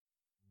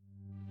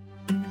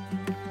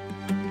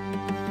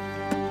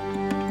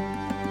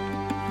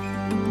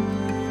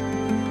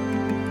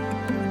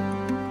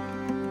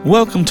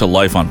Welcome to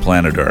Life on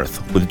Planet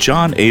Earth with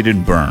John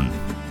Aidan Byrne.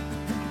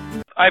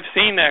 I've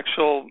seen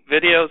actual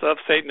videos of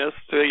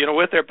Satanists,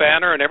 with their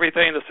banner and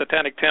everything, the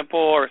Satanic Temple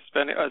or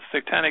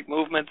satanic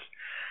movements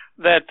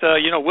that,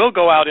 will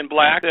go out in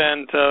black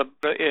and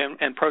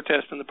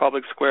protest in the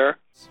public square.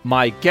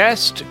 My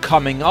guest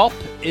coming up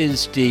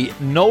is the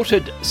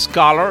noted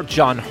scholar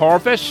John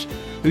Horvat,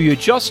 who you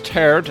just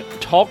heard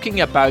talking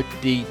about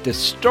the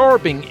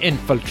disturbing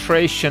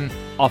infiltration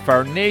of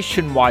our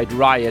nationwide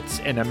riots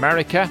in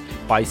America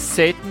by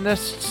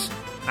Satanists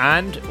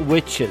and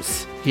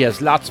witches. He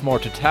has lots more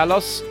to tell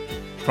us,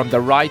 from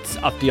the rights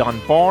of the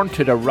unborn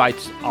to the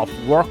rights of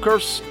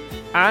workers,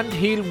 and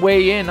he'll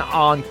weigh in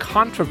on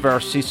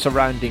controversy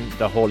surrounding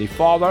the Holy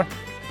Father,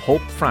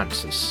 Pope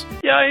Francis.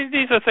 Yeah,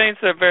 these are things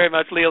that very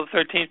much Leo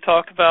XIII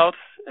talked about,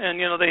 and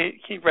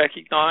he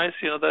recognized,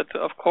 that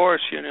of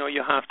course,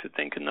 you have to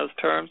think in those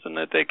terms, and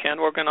that they can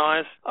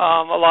organize.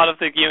 A lot of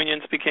the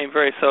unions became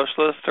very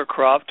socialist or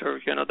corrupt, or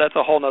that's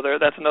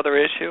another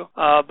issue.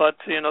 But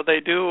they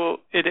do.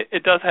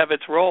 It does have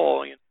its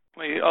role.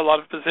 A lot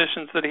of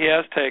positions that he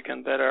has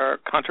taken that are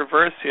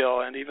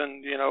controversial and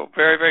even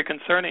very, very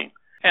concerning.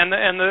 And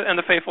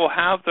the faithful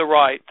have the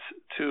right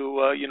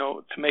to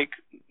to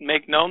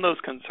make known those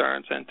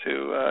concerns and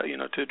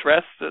to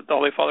address the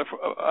Holy Father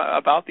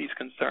about these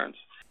concerns.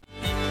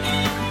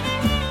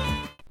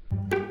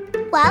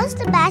 Why was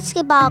the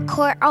basketball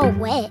court all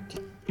wet?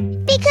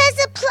 Because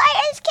the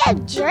players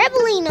kept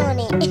dribbling on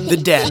it. The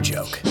dad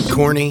joke.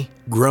 Corny,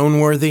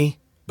 groan-worthy,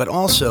 but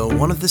also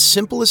one of the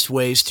simplest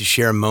ways to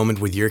share a moment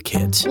with your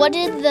kids. What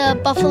did the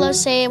buffalo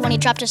say when he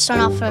dropped his son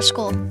off for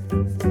school?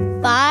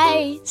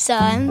 Bye,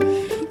 son.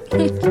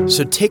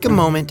 So take a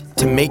moment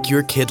to make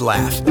your kid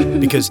laugh,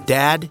 because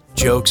dad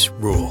jokes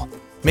rule.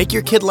 Make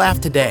your kid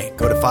laugh today.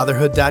 Go to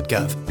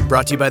fatherhood.gov.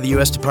 Brought to you by the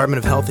U.S. Department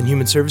of Health and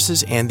Human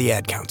Services and the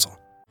Ad Council.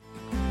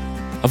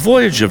 A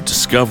voyage of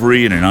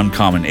discovery in an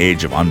uncommon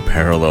age of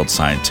unparalleled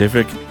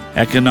scientific,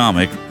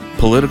 economic,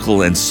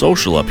 political, and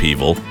social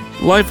upheaval,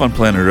 Life on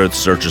Planet Earth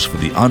searches for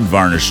the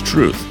unvarnished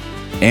truth,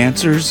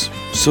 answers,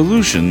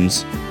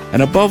 solutions,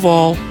 and above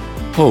all,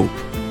 hope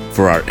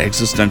for our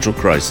existential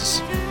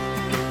crisis.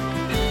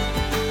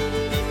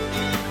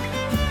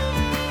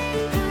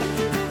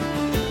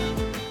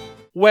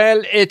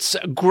 Well, it's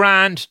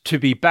grand to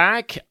be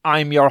back.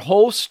 I'm your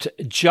host,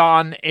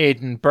 John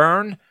Aidan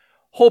Byrne.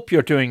 Hope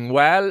you're doing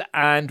well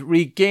and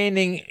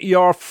regaining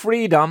your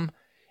freedom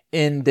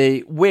in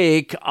the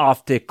wake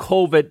of the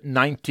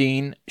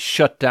COVID-19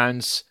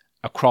 shutdowns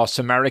across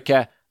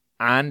America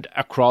and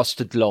across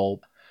the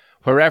globe.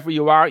 Wherever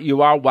you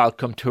are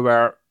welcome to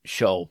our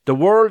show. The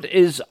world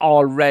is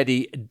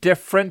already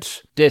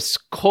different. This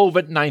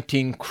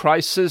COVID-19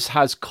 crisis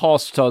has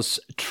cost us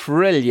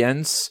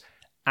trillions,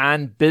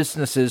 and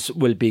businesses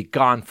will be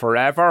gone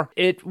forever.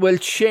 It will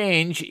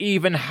change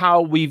even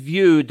how we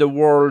view the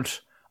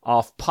world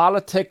of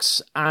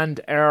politics and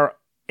our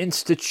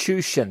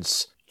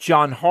institutions.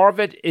 John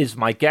Horvat is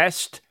my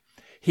guest.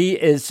 He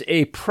is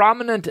a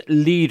prominent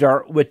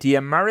leader with the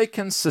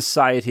American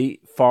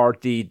Society for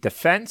the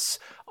Defense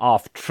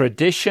of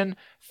Tradition,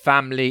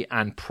 Family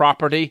and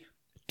Property,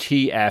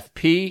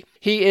 TFP.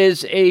 He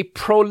is a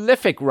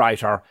prolific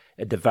writer,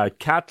 a devout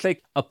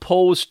Catholic,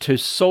 opposed to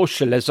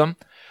socialism,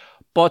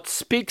 but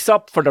speaks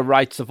up for the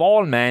rights of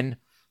all men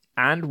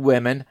and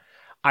women.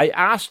 I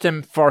asked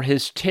him for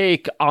his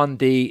take on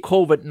the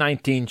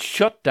COVID-19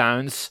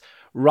 shutdowns,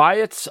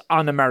 riots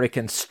on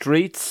American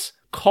streets,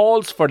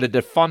 calls for the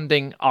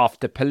defunding of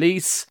the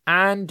police,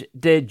 and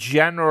the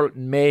general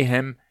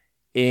mayhem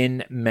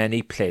in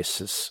many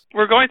places.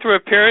 We're going through a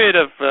period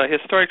of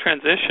historic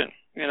transition.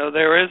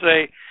 There is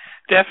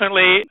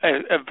definitely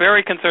a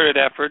very concerted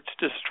effort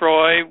to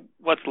destroy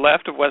what's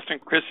left of Western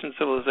Christian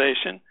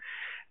civilization.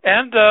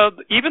 And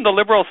even the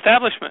liberal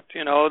establishment,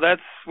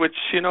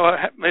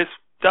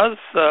 does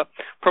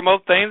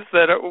promote things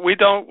that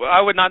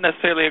I would not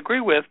necessarily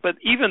agree with, but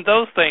even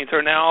those things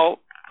are now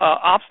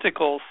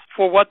obstacles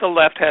for what the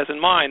left has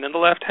in mind. And the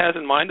left has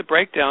in mind the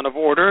breakdown of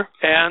order,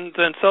 and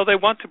so they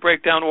want to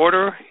break down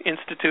order,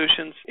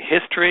 institutions,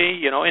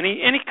 history,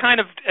 any kind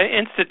of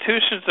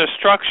institutions or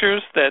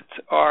structures that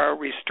are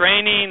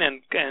restraining,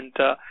 and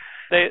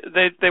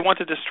they want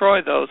to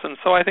destroy those. And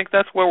so I think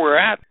that's where we're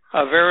at.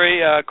 A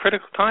very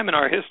critical time in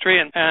our history,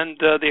 and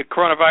the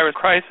coronavirus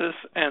crisis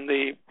and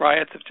the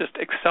riots have just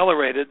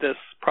accelerated this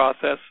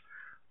process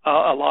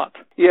a lot.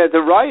 Yeah,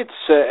 the riots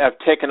have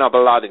taken up a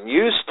lot of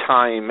news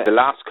time the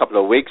last couple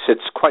of weeks.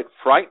 It's quite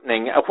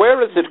frightening.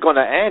 Where is it going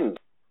to end?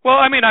 Well,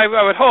 I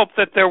would hope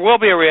that there will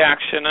be a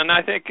reaction, and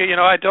I think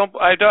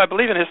I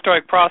believe in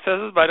historic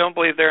processes, but I don't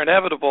believe they're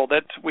inevitable.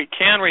 That we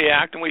can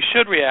react, and we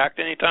should react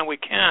anytime we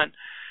can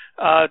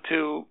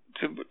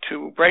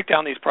to break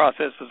down these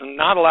processes and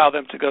not allow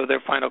them to go to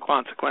their final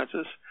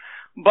consequences.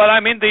 But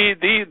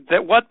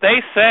what they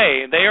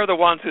say, they are the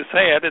ones who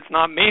say it. It's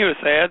not me who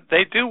say it.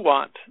 They do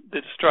want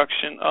the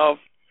destruction of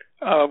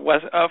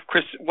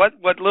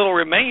what little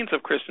remains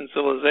of Christian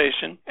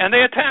civilization, and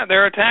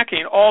they're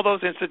attacking all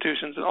those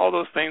institutions and all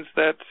those things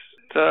that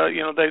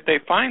they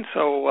find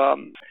so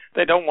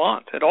they don't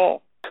want at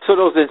all. So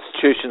those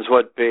institutions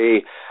would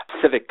be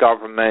civic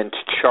government,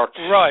 church,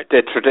 right,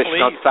 the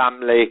traditional police,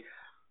 family,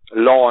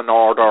 law and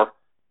order.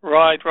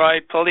 Right,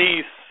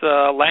 police,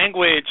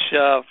 language,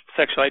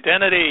 sexual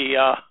identity,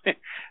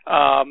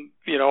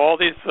 all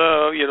these,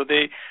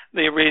 the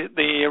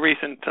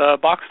recent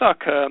Bostock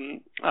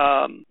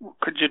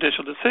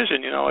judicial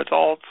decision. It's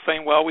all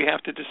saying, well, we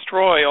have to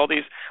destroy all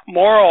these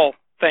moral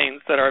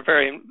things that are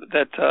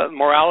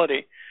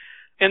morality.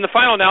 In the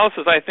final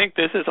analysis, I think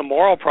this is a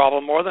moral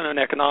problem more than an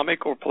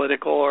economic or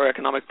political or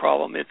economic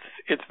problem.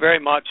 It's very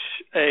much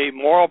a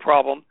moral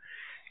problem,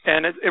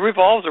 and it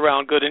revolves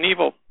around good and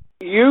evil.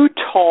 You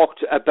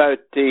talked about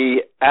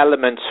the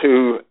elements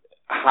who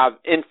have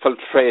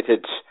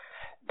infiltrated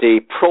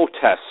the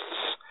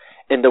protests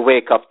in the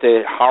wake of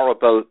the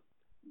horrible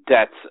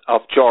death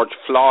of George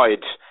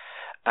Floyd,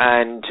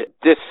 and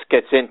this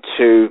gets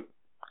into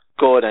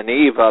good and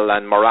evil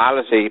and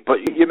morality, but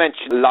you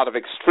mentioned a lot of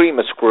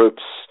extremist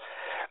groups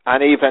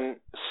and even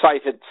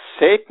cited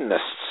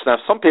Satanists. Now,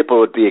 some people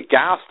would be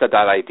aghast at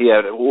that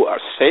idea. Are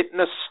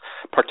Satanists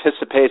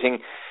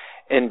participating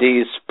in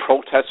these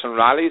protests and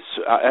rallies?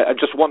 I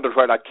just wondered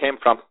where that came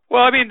from.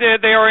 Well, I mean,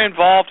 they are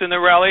involved in the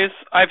rallies.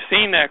 I've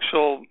seen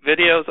actual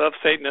videos of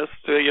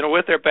Satanists,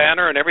 with their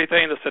banner and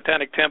everything, the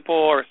Satanic Temple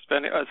or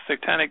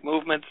satanic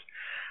movements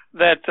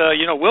that,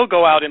 will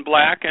go out in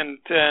black and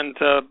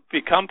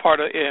become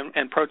part of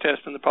and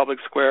protest in the public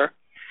square.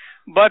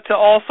 But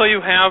also you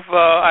have,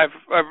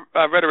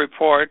 I've read a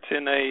report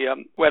in a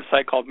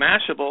website called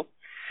Mashable,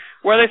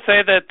 where they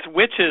say that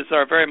witches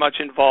are very much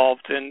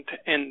involved in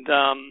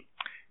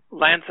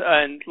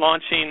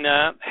launching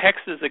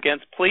hexes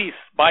against police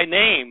by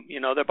name.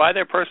 They're by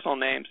their personal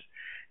names,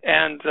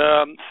 and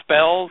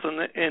spells and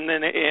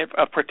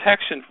a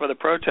protection for the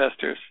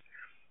protesters.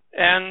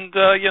 And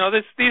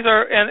these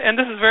are and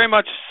this is very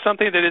much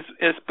something that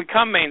is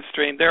become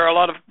mainstream. There are a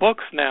lot of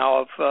books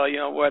now of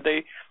where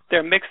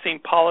they're mixing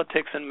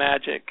politics and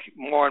magic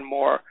more and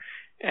more,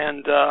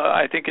 and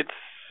I think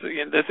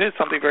this is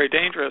something very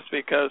dangerous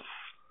because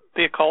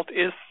the occult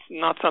is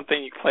not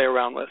something you play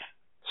around with.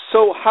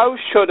 So how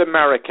should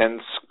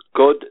Americans,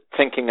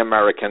 good-thinking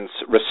Americans,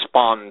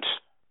 respond?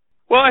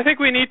 Well, I think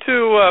we need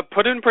to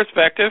put it in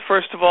perspective.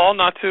 First of all,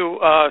 not to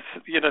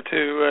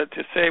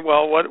to say,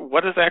 well,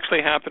 what is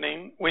actually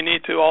happening. We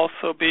need to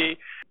also be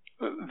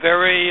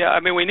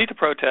we need to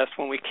protest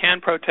when we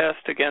can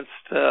protest against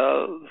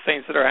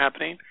things that are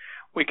happening.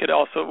 We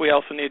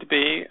also need to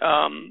be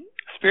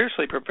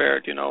spiritually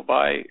prepared,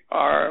 by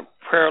our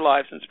prayer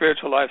lives and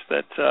spiritual lives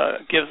that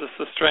gives us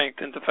the strength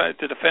and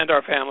to defend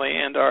our family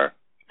and our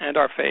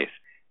faith.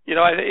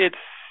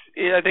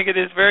 I think it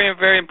is very,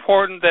 very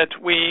important that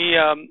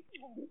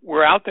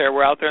we're out there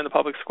in the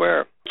public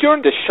square.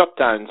 During the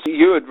shutdowns,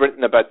 you had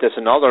written about this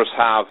and others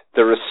have,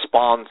 the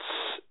response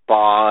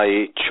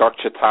by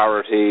church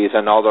authorities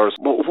and others.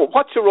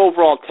 What's your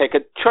overall take?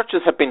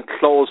 Churches have been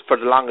closed for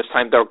the longest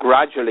time. They're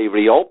gradually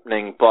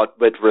reopening, but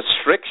with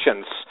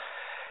restrictions.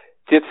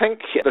 Do you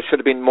think there should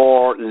have been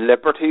more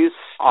liberties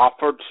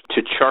offered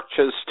to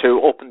churches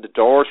to open the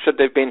doors? Should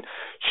they have been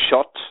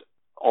shut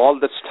all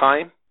this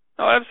time?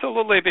 No,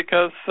 absolutely,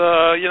 because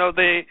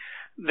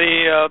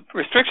the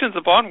restrictions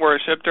upon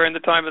worship during the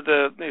time of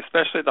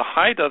especially the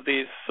height of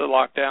these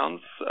lockdowns,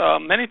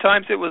 many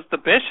times it was the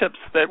bishops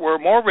that were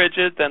more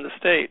rigid than the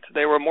state.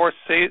 They were more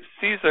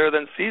Caesar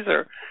than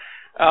Caesar.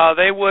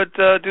 They would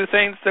do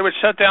things. They would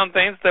shut down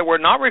things that were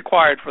not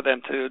required for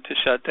them to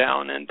shut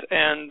down, and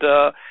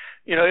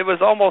it was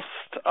almost.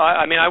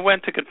 I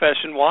went to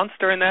confession once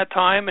during that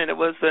time, and it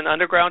was an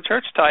underground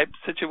church type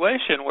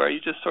situation where you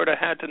just sort of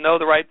had to know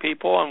the right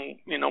people and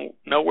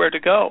know where to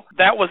go.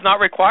 That was not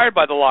required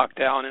by the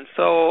lockdown, and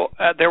so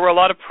there were a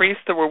lot of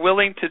priests that were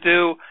willing to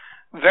do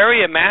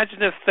very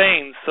imaginative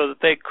things so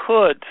that they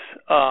could,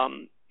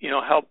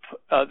 help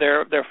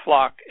their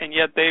flock, and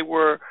yet they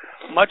were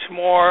much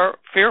more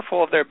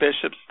fearful of their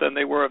bishops than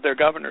they were of their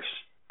governors.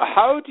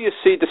 How do you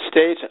see the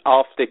state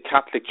of the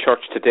Catholic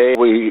Church today?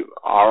 We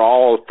are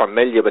all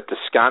familiar with the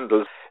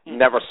scandals.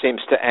 Never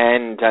seems to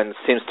end and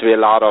seems to be a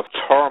lot of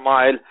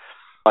turmoil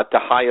at the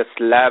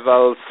highest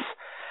levels.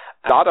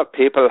 A lot of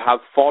people have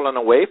fallen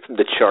away from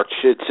the church.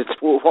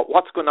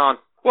 What's going on?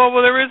 Well,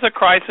 there is a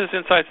crisis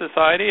inside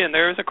society, and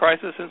there is a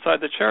crisis inside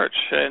the church,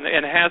 and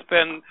it has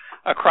been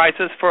a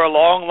crisis for a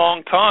long,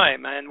 long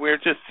time, and we're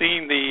just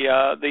seeing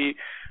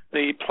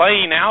the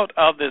playing out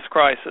of this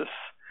crisis.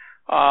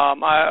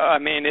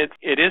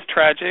 It is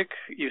tragic.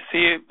 You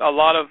see a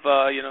lot of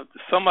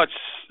so much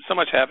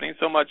happening,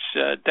 so much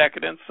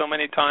decadence, so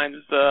many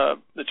times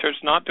the church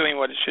not doing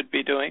what it should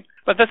be doing.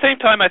 But at the same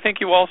time, I think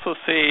you also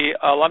see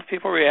a lot of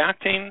people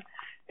reacting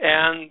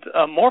and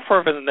more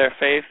fervent in their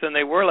faith than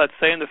they were, let's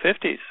say, in the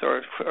 50s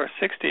or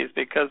 60s,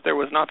 because there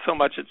was not so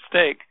much at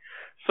stake.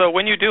 So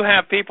when you do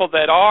have people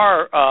that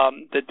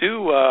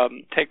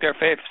take their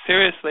faith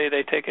seriously,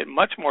 they take it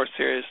much more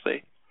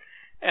seriously.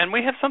 And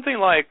we have something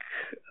like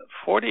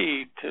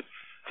 40 to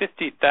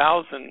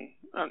 50,000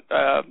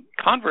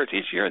 converts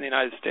each year in the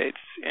United States,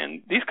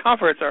 and these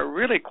converts are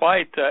really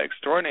quite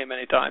extraordinary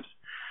many times.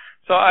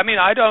 So I mean,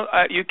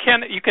 you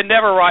can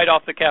never write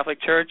off the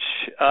Catholic Church.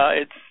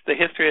 The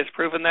history has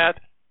proven that,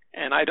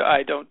 and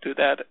I don't do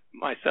that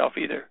myself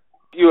either.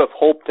 You have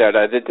hope there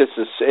that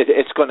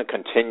it's going to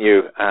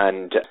continue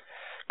and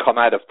come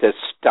out of this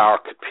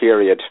dark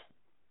period.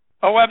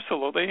 Oh,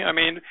 absolutely. I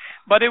mean,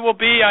 but it will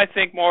be, I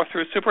think, more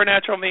through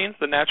supernatural means,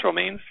 the natural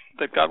means,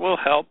 that God will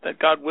help, that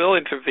God will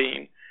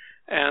intervene.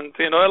 And,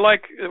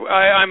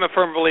 I'm a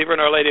firm believer in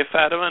Our Lady of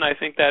Fatima, and I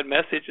think that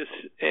message is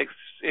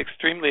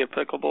extremely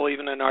applicable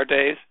even in our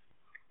days.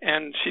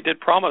 And she did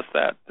promise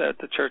that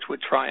the church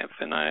would triumph,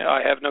 and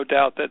I have no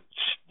doubt that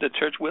the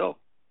church will.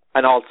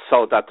 And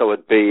also that there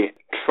would be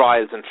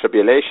trials and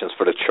tribulations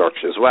for the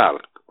church as well,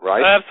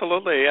 right?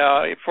 Absolutely,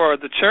 for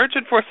the church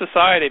and for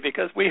society,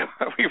 because we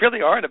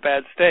really are in a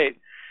bad state.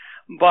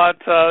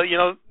 But,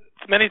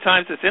 many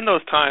times it's in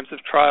those times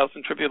of trials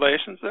and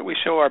tribulations that we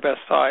show our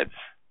best sides.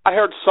 I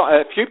heard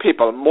a few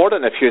people, more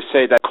than a few,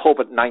 say that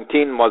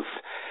COVID-19 was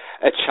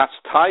a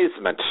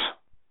chastisement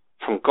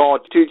from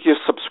God. Do you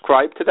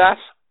subscribe to that?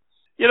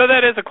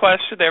 That is a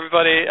question.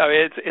 Everybody, I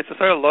mean, it's a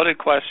sort of loaded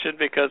question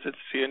because it's,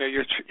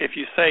 if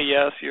you say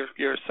yes,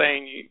 you're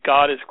saying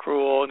God is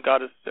cruel and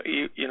God is,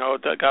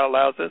 God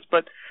allows this.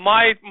 But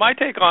my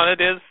take on it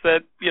is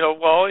that,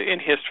 in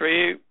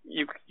history,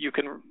 you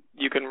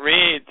can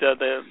read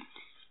the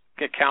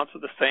accounts of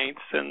the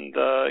saints and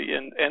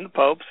the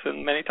popes,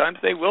 and many times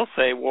they will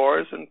say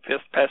wars and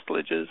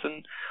pestilences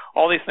and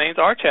all these things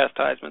are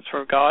chastisements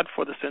from God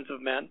for the sins of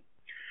men.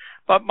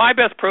 But my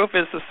best proof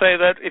is to say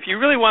that if you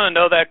really want to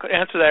know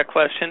answer that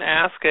question,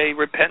 ask a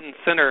repentant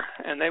sinner,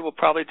 and they will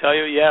probably tell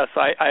you, yes,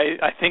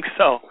 I think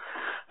so.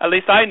 At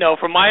least I know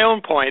from my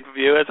own point of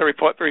view as a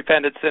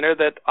repentant sinner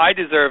that I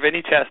deserve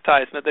any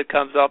chastisement that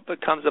comes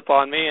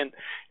upon me,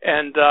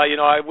 and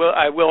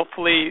I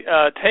willfully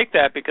take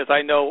that because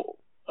I know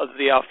of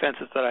the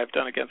offenses that I've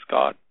done against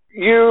God.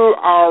 You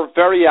are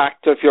very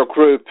active, your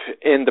group,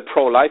 in the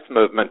pro-life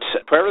movement.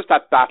 Where is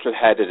that battle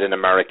headed in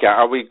America?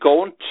 Are we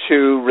going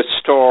to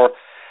restore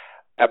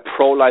a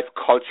pro-life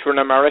culture in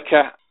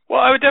America?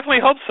 Well, I would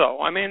definitely hope so.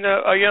 I mean,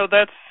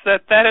 that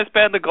has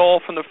been the goal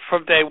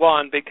from day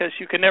one, because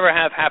you can never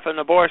have half an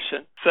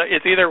abortion. So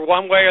it's either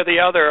one way or the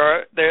other,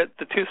 or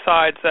the two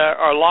sides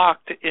are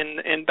locked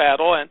in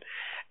battle.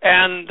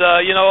 And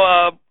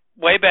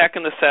way back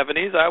in the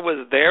 70s, I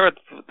was there at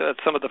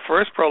some of the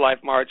first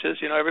pro-life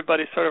marches.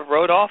 Everybody sort of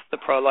wrote off the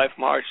pro-life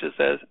marches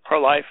as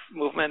pro-life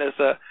movement as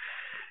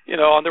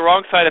on the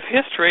wrong side of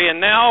history. And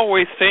now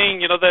we're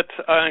seeing, that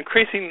an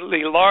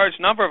increasingly large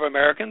number of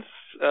Americans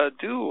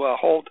do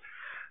hold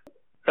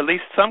at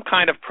least some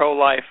kind of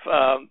pro-life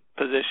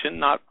position,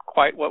 not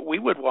quite what we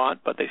would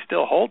want, but they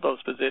still hold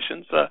those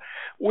positions.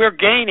 We're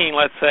gaining,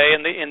 let's say,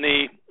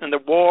 in the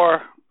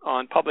war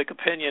on public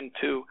opinion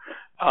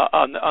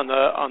on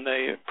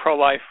the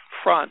pro-life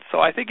front. So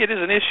I think it is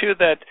an issue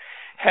that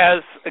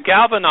has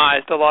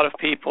galvanized a lot of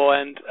people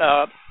and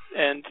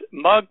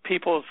mugged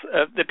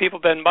the people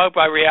have been mugged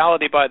by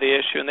reality by the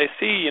issue, and they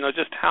see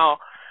just how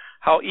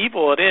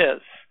evil it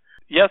is.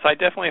 Yes, I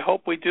definitely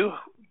hope we do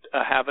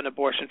have an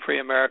abortion-free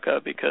America,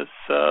 because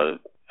then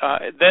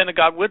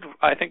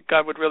I think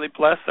God would really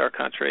bless our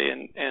country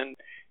and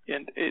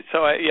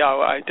so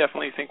I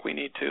definitely think we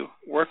need to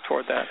work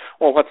toward that.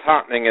 Well, what's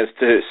happening is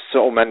there's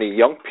so many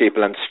young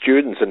people and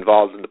students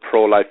involved in the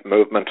pro-life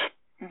movement.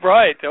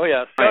 Right. Oh,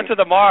 yes. Going to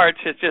the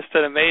march is just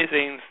an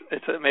amazing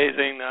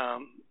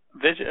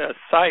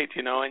sight,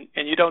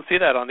 and you don't see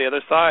that on the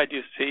other side.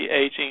 You see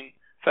aging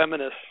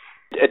feminists.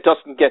 It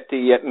doesn't get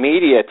the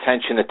media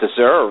attention it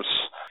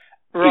deserves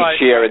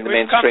each year in the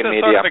mainstream media.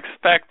 We've come to sort of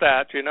expect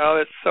that,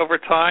 It's over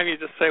time. You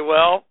just say,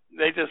 well,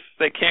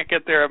 they can't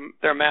get their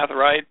math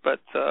right, but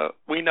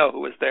we know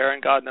who was there,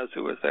 and God knows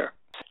who was there.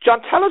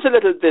 John, tell us a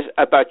little bit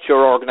about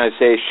your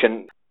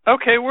organization.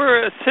 Okay,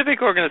 we're a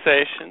civic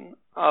organization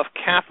of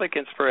Catholic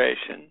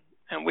inspiration,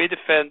 and we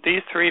defend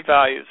these three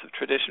values of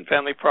tradition,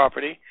 family,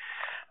 property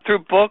through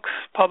books,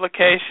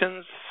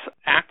 publications,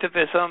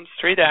 activism,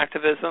 street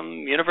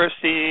activism,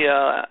 university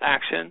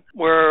action.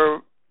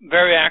 We're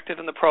very active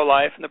in the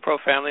pro-life and the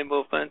pro-family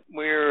movement.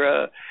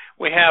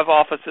 We have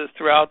offices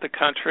throughout the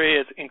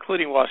country,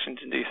 including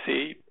Washington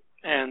D.C.,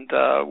 and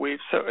we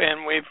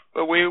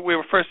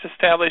were first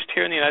established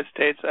here in the United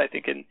States. I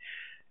think it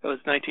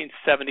was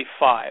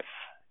 1975,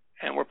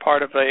 and we're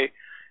part of a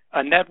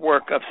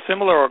network of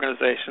similar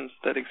organizations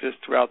that exist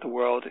throughout the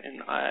world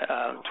in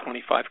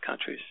 25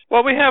 countries.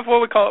 Well, we have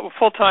what we call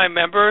full-time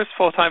members,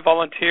 full-time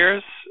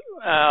volunteers,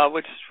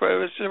 which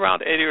is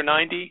around 80 or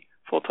 90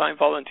 full-time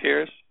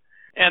volunteers.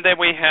 And then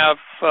we have,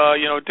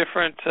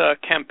 different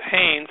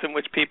campaigns in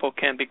which people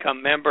can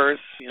become members,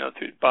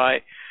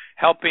 by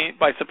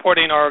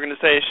supporting our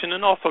organization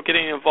and also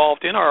getting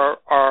involved in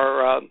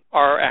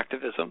our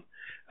activism.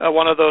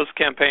 One of those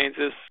campaigns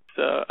is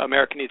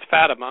America Needs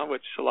Fatima,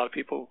 which a lot of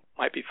people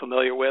might be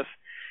familiar with.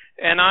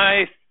 And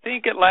I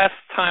think last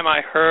time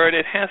I heard,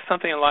 it has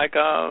something like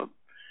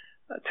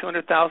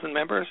 200,000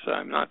 members.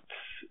 I'm not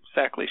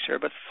exactly sure,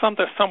 but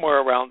somewhere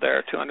around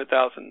there,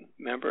 200,000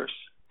 members.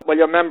 Well,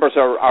 your members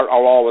are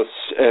always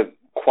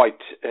quite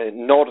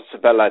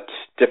noticeable at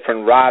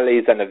different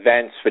rallies and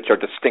events with your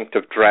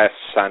distinctive dress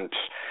and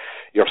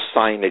your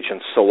signage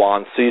and so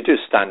on. So you do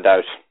stand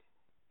out.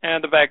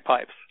 And the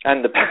bagpipes.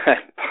 And the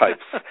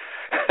bagpipes.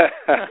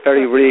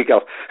 Very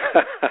regal.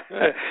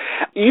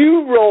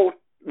 You wrote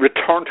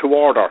Return to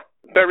Order.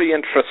 Very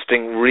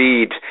interesting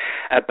read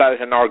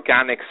about an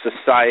organic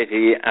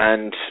society,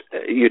 and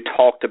you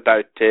talked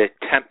about the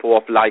tempo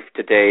of life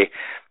today,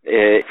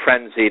 a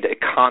frenzied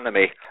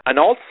economy. And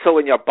also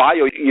in your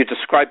bio, you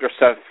describe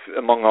yourself,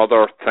 among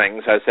other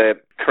things, as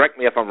correct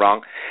me if I'm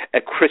wrong,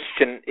 a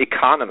Christian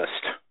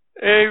economist.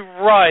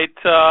 Right.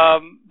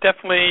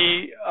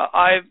 Definitely.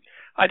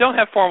 I don't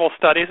have formal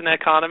studies in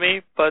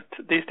economy, but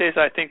these days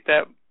I think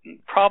that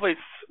probably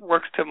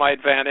works to my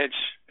advantage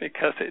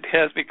because it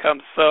has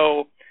become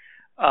so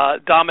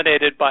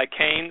dominated by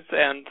Keynes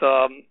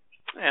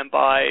and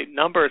by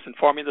numbers and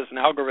formulas and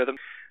algorithms.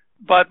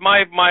 But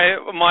my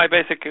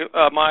basic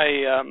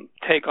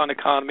take on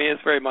economy is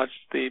very much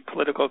the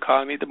political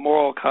economy, the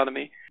moral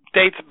economy.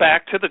 Dates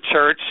back to the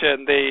church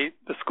and the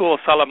school of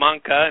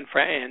Salamanca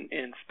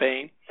in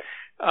Spain,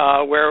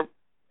 where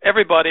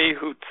everybody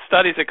who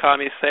studies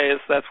economy says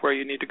that's where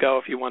you need to go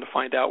if you want to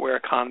find out where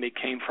economy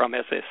came from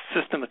as a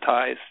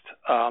systematized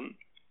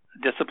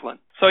discipline.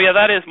 So yeah,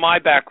 that is my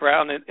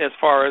background as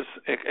far as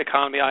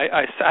economy.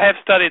 I have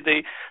studied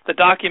the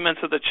documents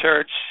of the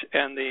church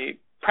and the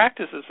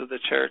practices of the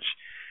church,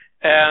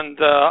 and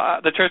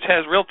the church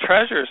has real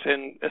treasures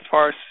in as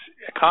far as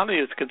economy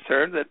is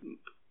concerned that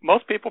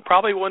most people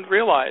probably wouldn't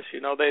realize. They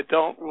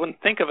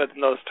wouldn't think of it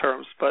in those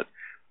terms, but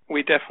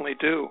we definitely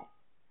do.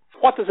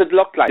 What does it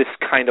look like, this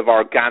kind of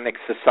organic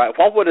society?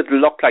 What would it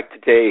look like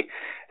today,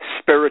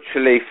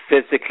 spiritually,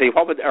 physically?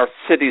 What would our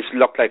cities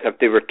look like if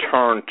they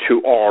returned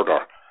to order?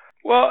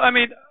 Well, I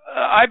mean,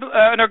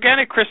 an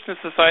organic Christian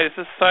society is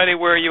a society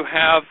where you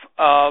have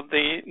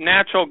the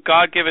natural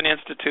God-given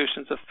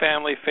institutions of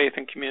family, faith,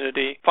 and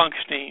community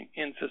functioning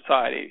in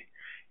society.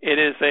 It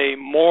is a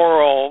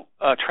moral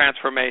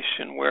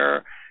transformation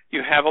where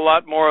you have a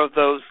lot more of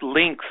those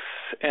links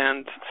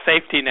and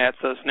safety nets,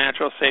 those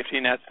natural safety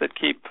nets that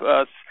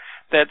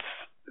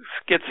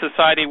get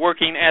society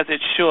working as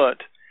it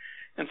should.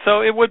 And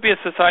so it would be a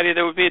society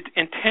that would be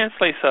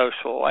intensely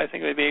social. I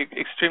think it would be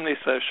extremely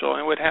social,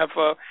 and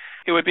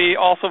it would be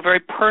also very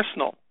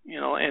personal,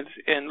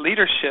 and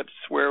leaderships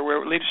where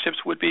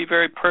leaderships would be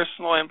very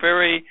personal and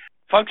very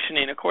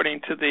functioning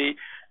according to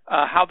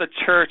how the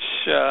church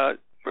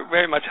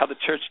very much how the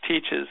church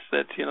teaches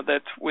that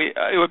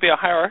it would be a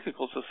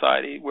hierarchical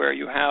society where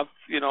you have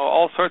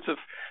all sorts of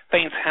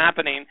things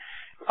happening,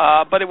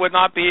 but it would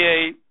not be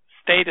a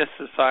statist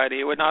society.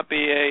 It would not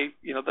be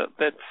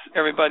that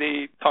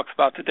everybody talks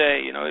about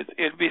today.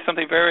 It'd be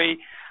something very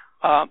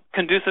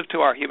conducive to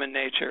our human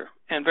nature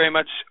and very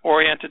much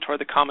oriented toward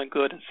the common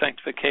good and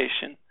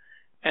sanctification,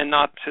 and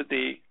not to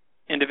the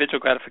individual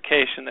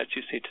gratification that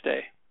you see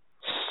today.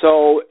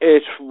 So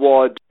it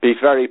would be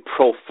very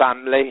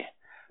pro-family,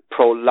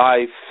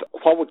 pro-life.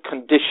 What would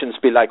conditions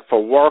be like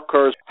for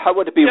workers? How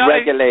would it be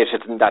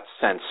regulated in that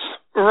sense?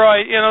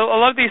 Right. A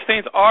lot of these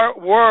things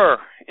were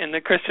in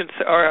the Christian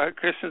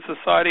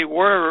society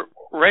were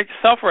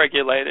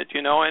self-regulated,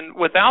 and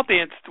without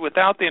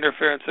the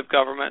interference of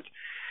government.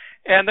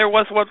 And there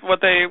was what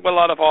a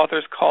lot of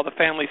authors call the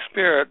family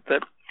spirit,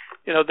 that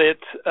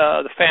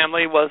the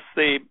family was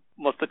the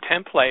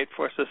template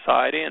for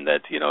society, and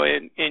that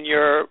in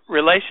your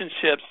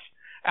relationships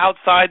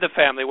outside the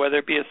family, whether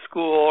it be a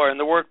school or in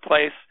the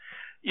workplace,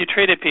 you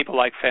treated people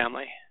like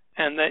family,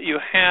 and that you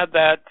had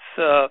that.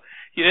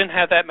 You didn't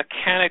have that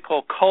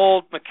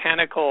cold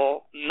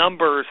mechanical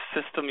numbers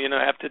system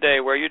have today,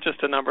 where you're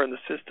just a number in the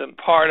system,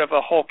 part of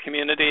a whole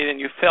community, and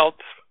you felt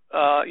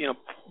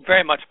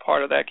very much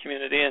part of that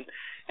community,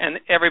 and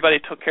everybody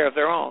took care of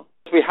their own.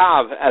 We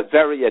have a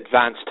very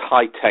advanced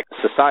high-tech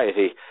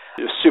society.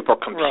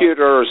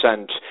 Supercomputers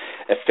and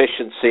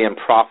efficiency and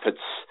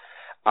profits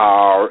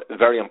are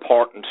very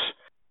important.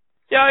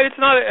 Yeah, it's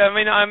not. I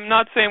mean, I'm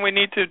not saying we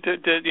need to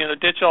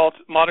ditch all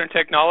modern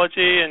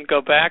technology and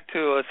go back to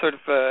a sort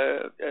of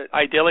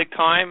idyllic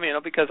time,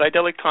 because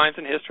idyllic times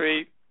in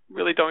history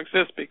really don't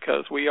exist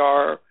because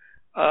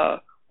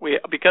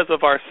because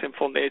of our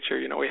sinful nature.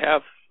 We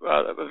have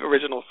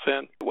original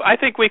sin. I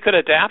think we could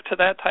adapt to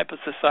that type of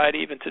society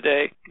even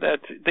today.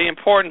 That the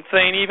important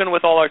thing, even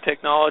with all our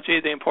technology,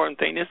 the important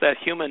thing is that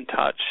human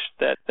touch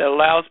that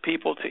allows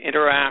people to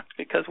interact,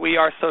 because we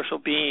are social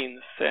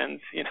beings, and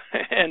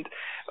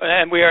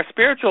and we are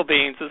spiritual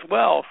beings as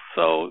well.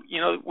 So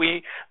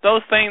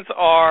those things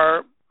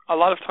are a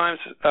lot of times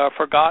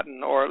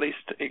forgotten or at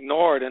least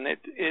ignored, and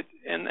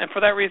for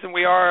that reason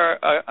we are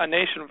a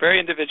nation, very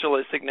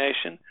individualistic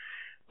nation,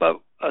 but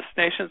a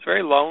nation that's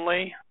very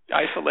lonely.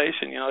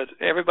 Isolation,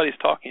 everybody's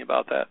talking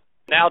about that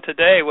now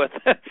today with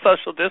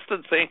social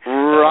distancing.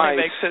 Right,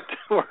 it only makes it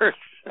worse.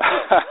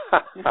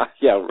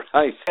 Yeah,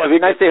 right. It'd be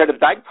nice to hear the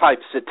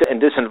bagpipes in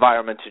this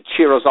environment to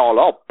cheer us all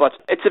up. But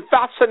it's a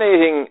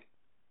fascinating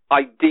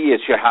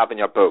ideas you have in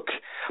your book.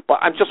 But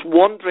I'm just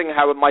wondering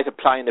how it might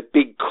apply in a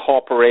big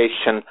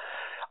corporation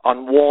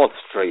on Wall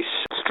Street.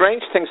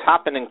 strange things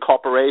happen in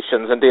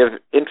corporations, and they have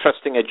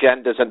interesting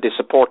agendas and they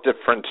support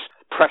different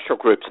pressure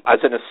groups. As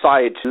an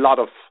aside, a lot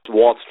of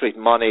Wall Street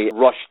money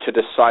rushed to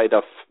the side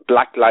of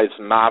Black Lives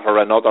Matter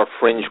and other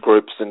fringe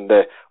groups in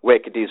the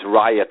wake of these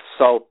riots.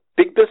 So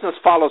big business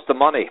follows the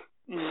money.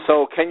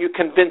 So can you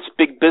convince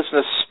big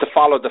business to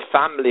follow the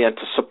family and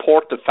to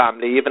support the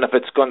family, even if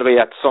it's going to be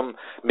at some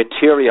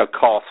material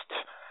cost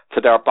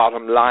to their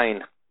bottom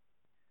line?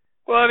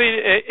 Well, I mean,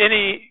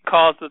 any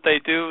cause that they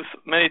do,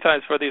 many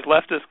times for these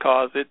leftist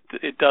cause,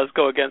 it does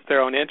go against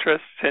their own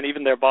interests and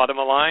even their bottom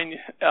line.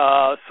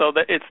 So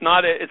that it's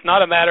not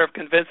a matter of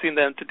convincing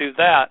them to do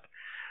that,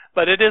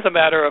 but it is a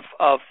matter of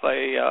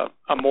a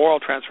moral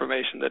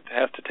transformation that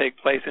has to take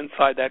place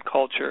inside that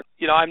culture.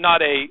 You know, I'm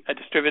not a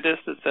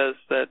distributist that says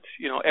that,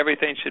 you know,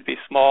 everything should be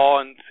small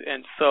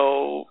and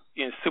so,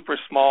 you know, super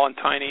small and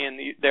tiny, and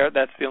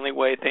that's the only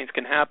way things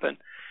can happen.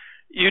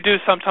 You do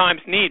sometimes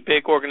need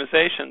big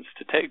organizations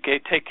to take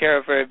care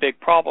of very big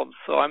problems.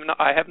 So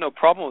I have no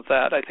problem with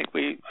that. I think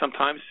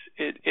sometimes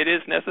it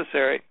is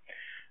necessary.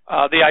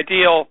 The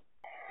ideal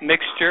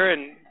mixture,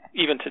 and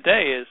even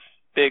today, is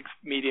big,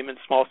 medium, and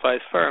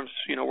small-sized firms,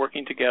 you know,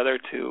 working together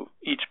to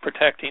each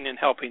protecting and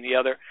helping the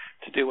other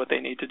to do what they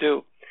need to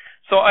do.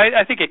 So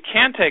I think it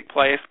can take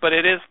place, but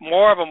it is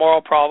more of a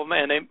moral problem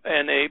and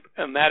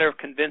a matter of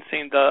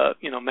convincing the,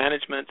 you know,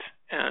 management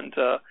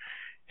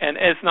and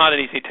it's not an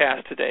easy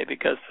task today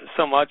because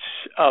so much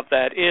of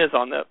that is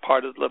on the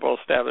part of the liberal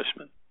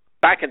establishment.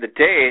 Back in the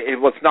day,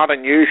 it was not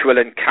unusual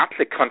in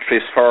Catholic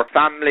countries for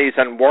families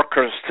and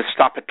workers to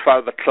stop at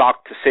 12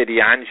 o'clock to say the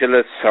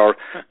Angelus or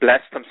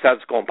bless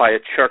themselves going by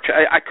a church.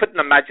 I couldn't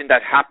imagine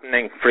that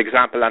happening, for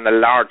example, on a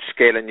large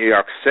scale in New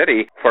York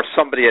City, where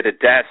somebody at a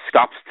desk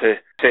stops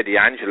to say the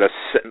Angelus.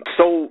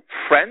 So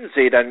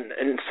frenzied and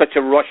in such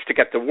a rush to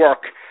get to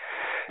work,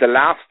 the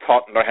last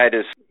thought in their head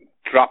is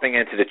dropping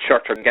into the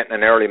church and getting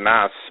an early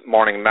mass,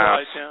 morning mass.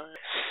 Right, yeah.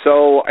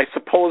 So I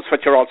suppose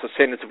what you're also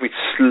saying is if we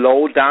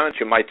slow down,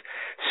 you might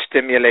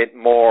stimulate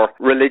more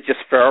religious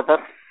fervor.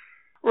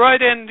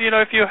 Right, and you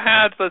know, if you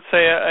had, let's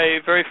say, a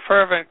very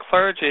fervent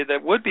clergy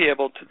that would be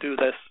able to do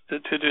this,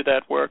 to do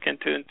that work, and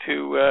to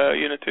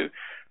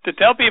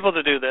tell people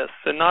to do this,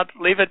 and not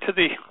leave it to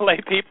the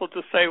lay people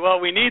to say, well,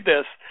 we need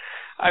this.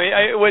 I mean,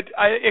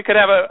 it could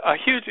have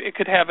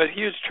a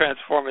huge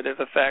transformative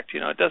effect. You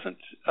know, it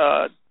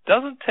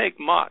doesn't take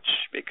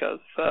much because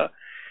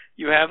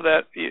you have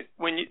that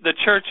the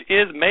church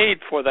is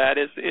made for that,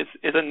 is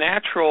a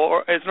natural,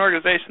 or is an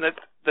organization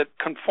that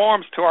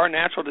conforms to our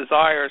natural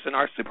desires and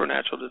our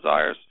supernatural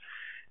desires,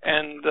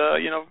 and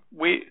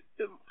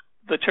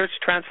the church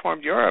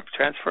transformed Europe,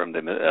 transformed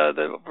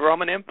the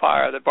Roman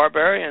Empire, the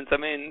barbarians. I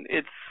mean,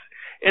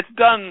 it's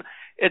done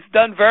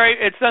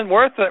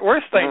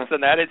worse things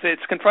than that.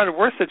 It's confronted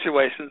worse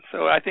situations.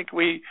 So I think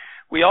we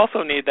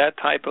also need that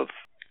type of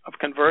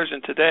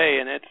conversion today,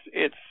 and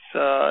it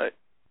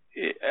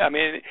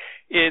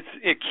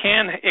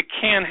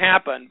can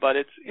happen, but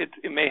it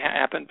may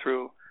happen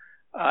through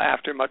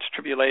after much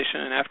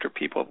tribulation and after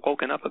people have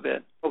woken up a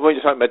bit. We're going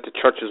to talk about the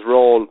church's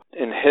role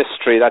in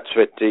history. That's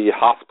with the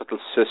hospital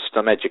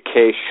system,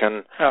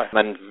 education,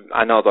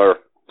 and other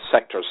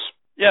sectors.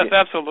 Yes,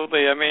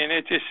 absolutely. I mean,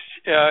 it just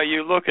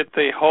you look at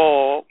the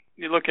whole.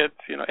 You look at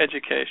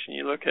education.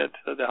 You look at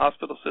the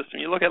hospital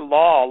system. You look at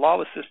law. Law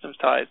was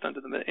systematized in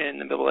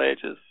the Middle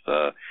Ages.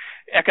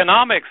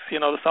 Economics.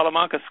 The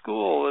Salamanca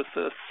School was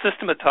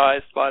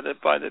systematized by the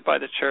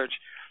church.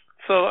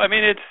 So I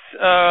mean, it's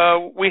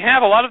we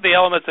have a lot of the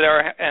elements that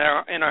are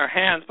in our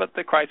hands, but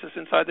the crisis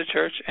inside the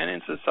church and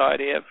in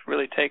society have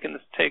really taken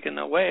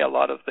away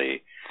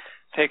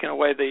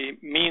the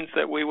means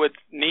that we would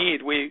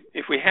need.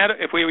 If we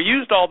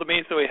used all the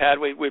means that we had,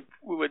 we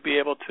would be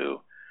able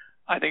to.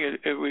 I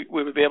think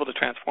we would be able to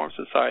transform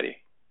society.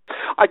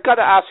 I've got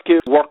to ask you,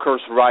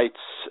 workers' rights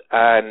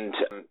and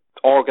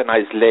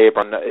organized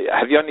labor.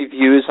 Have you any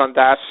views on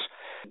that?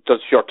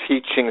 Does your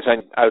teachings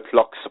and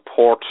outlook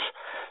support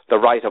the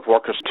right of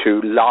workers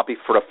to lobby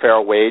for a fair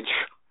wage?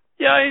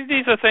 Yeah,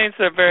 these are things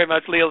that very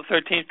much Leo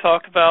XIII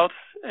talked about,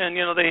 and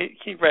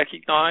he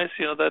recognized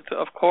that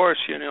of course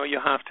you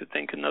have to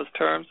think in those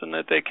terms and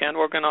that they can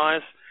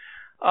organize.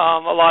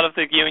 A lot of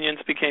the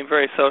unions became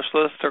very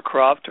socialist or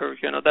corrupt, or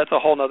that's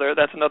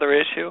another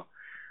issue.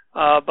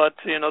 But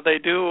they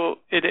do.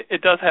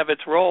 It does have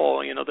its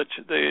role.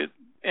 The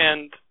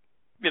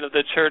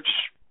church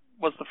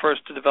was the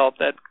first to develop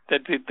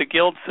the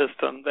guild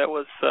system that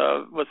was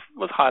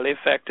highly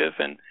effective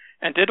and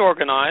did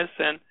organize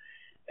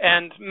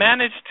and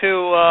managed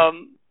to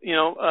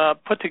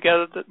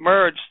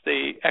merge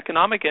the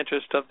economic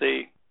interest of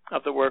the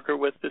worker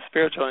with the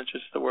spiritual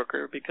interest of the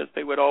worker, because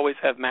they would always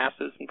have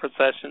masses and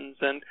processions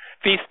and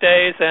feast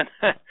days and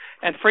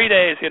free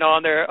days,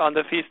 on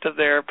the feast of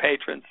their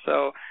patrons.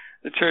 So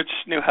the church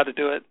knew how to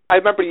do it. I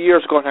remember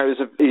years ago when I was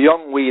a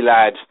young wee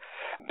lad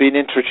being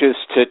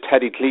introduced to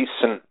Teddy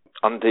Gleason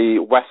on the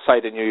west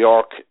side of New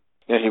York.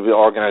 He would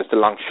organize the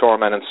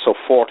longshoremen and so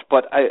forth.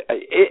 But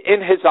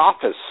in his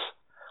office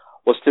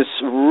was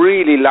this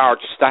really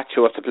large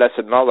statue of the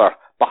Blessed Mother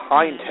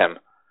behind him.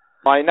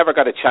 I never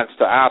got a chance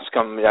to ask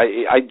him.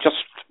 I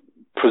just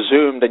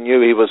presumed and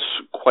knew he was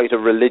quite a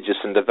religious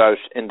and devout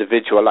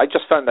individual. I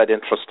just found that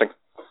interesting.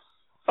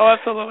 Oh,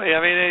 absolutely.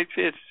 I mean,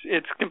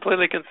 it's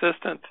completely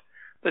consistent.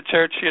 The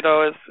church,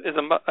 is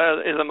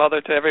a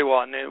mother to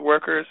everyone,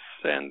 workers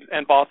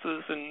and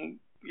bosses and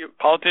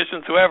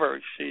politicians, whoever.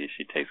 She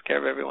takes care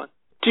of everyone.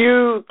 Do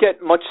you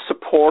get much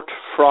support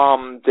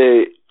from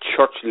the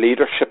church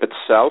leadership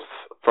itself,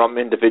 from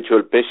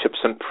individual bishops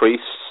and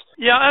priests?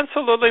 Yeah,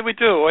 absolutely, we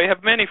do. We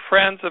have many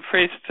friends of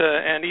priests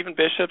and even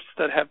bishops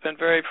that have been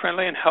very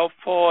friendly and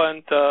helpful,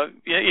 and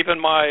even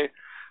my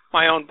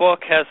own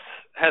book has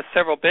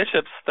several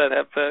bishops that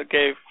have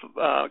gave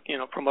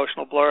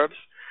promotional blurbs.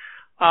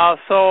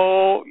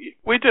 So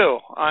we do.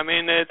 I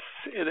mean,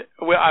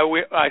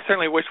 I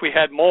certainly wish we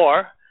had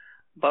more,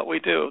 but we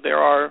do. There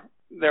are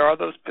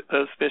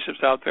those bishops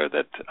out there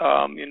that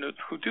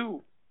who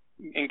do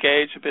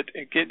engage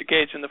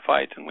in the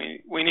fight, and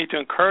we need to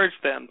encourage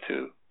them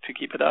to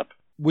keep it up.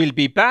 We'll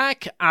be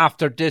back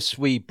after this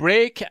wee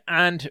break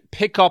and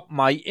pick up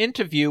my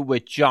interview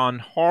with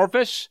John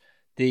Horvis,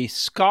 the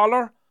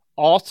scholar,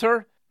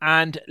 author,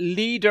 and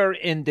leader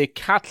in the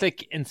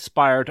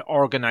Catholic-inspired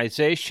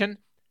organisation,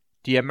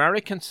 the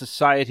American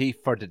Society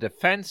for the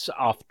Defence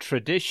of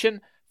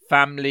Tradition,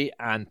 Family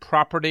and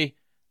Property.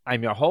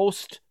 I'm your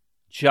host,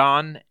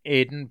 John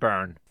Aidan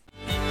Byrne.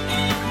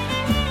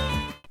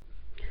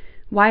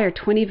 Why are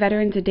 20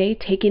 veterans a day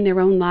taking their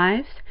own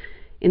lives?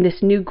 In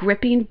this new,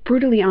 gripping,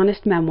 brutally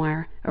honest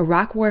memoir,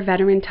 Iraq War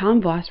veteran Tom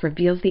Voss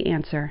reveals the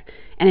answer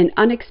and an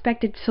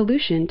unexpected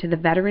solution to the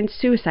veteran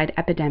suicide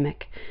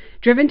epidemic.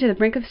 Driven to the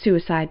brink of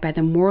suicide by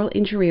the moral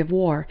injury of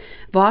war,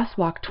 Voss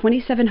walked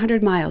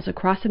 2,700 miles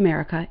across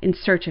America in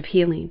search of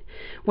healing.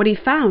 What he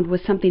found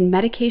was something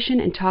medication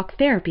and talk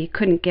therapy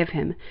couldn't give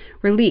him: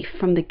 relief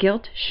from the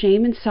guilt,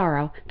 shame, and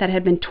sorrow that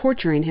had been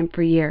torturing him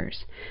for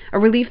years. A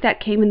relief that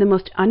came in the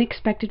most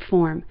unexpected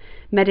form: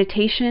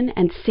 meditation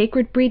and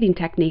sacred breathing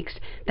techniques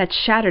that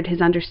shattered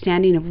his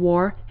understanding of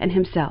war and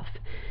himself.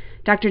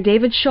 Dr.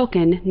 David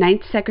Shulkin,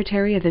 9th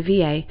Secretary of the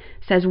VA,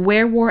 says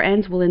Where War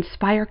Ends will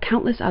inspire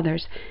countless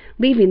others,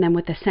 leaving them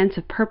with a sense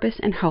of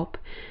purpose and hope.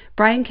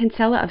 Brian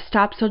Kinsella of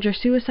Stop Soldier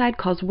Suicide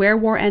calls Where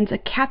War Ends a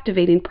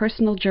captivating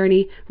personal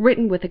journey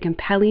written with a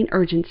compelling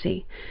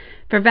urgency.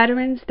 For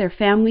veterans, their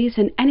families,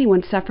 and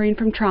anyone suffering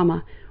from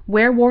trauma,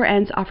 Where War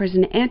Ends offers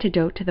an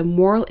antidote to the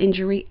moral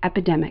injury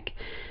epidemic.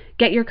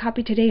 Get your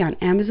copy today on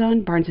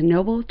Amazon, Barnes &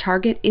 Noble,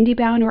 Target,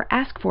 IndieBound, or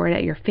ask for it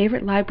at your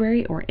favorite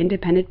library or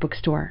independent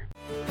bookstore.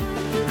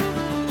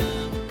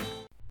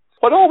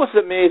 What always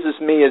amazes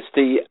me is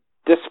the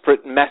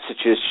disparate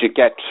messages you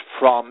get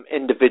from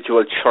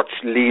individual church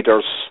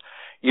leaders.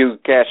 You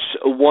get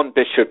one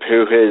bishop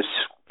who is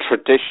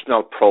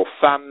traditional,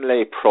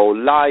 pro-family,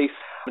 pro-life,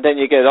 and then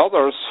you get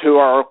others who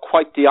are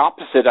quite the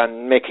opposite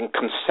and making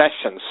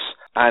concessions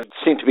and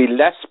seem to be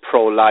less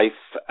pro-life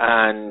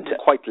and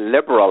quite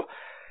liberal.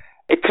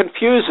 It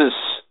confuses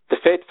the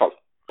faithful.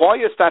 Why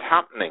is that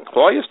happening?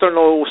 Why is there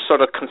no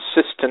sort of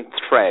consistent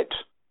thread?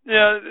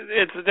 Yeah,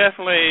 it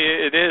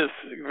is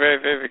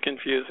very, very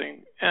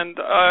confusing. And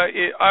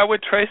I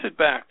would trace it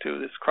back to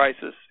this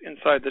crisis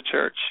inside the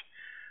church.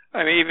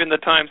 I mean, even the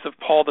times of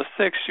Paul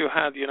VI, you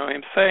had,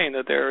 him saying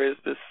that there is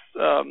this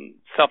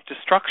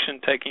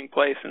self-destruction taking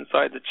place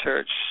inside the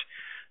church.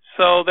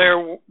 So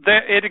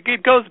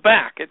it goes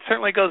back. It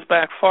certainly goes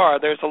back far.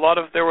 There was a lot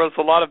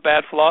of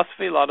bad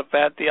philosophy, a lot of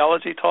bad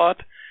theology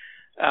taught,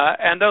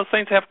 and those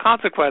things have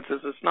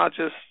consequences. It's not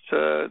just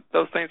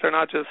those things are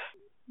not just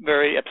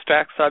very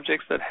abstract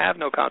subjects that have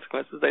no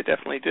consequences. They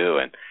definitely do,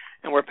 and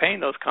we're paying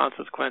those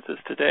consequences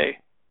today.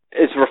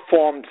 Is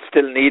reform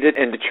still needed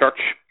in the church?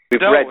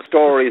 We've read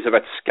stories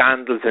about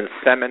scandals in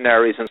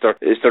seminaries, and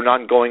is there an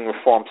ongoing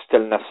reform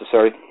still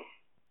necessary?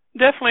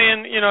 Definitely,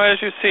 and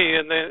as you see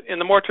in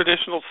the more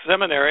traditional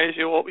seminaries,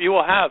 you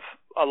will have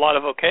a lot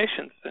of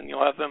vocations, and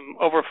you'll have them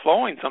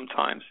overflowing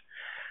sometimes.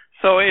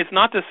 So it's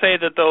not to say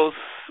that those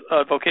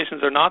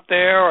vocations are not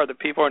there, or that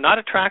people are not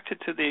attracted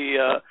to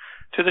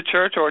the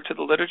church or to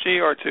the liturgy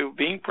or to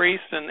being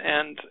priests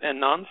and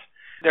nuns.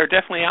 They're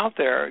definitely out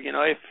there.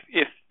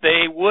 If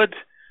they would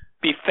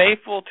be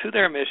faithful to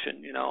their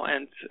mission,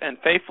 and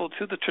faithful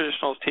to the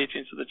traditional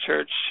teachings of the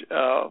church,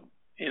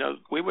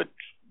 we would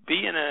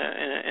be in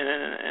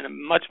a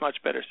much, much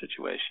better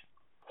situation.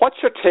 What's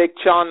your take,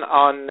 John,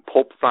 on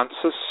Pope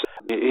Francis?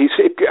 He's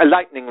a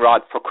lightning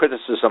rod for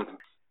criticism.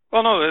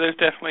 Well, no, there's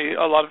definitely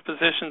a lot of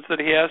positions that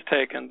he has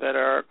taken that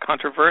are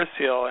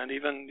controversial and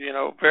even,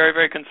 very,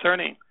 very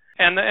concerning.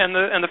 And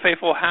the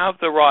faithful have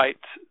the right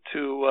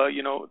to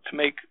to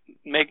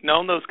make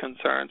known those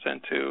concerns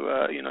and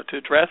to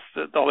address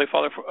the Holy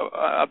Father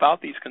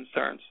about these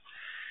concerns.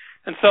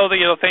 And so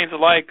things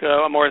like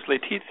Amoris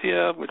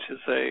Laetitia, which is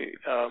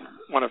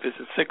one of his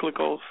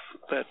encyclicals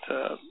that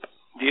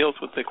deals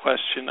with the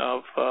question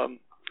of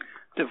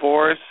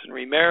divorce and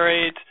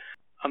remarriage.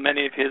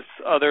 Many of his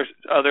other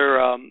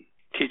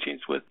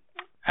teachings with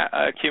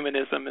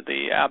ecumenism,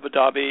 the Abu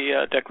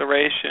Dhabi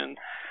Declaration.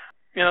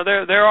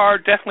 there are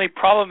definitely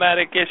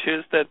problematic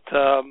issues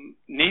that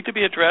need to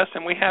be addressed,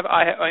 and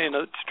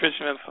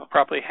Tradition Memphis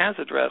probably has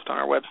addressed on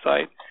our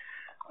website,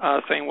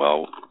 saying,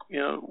 well,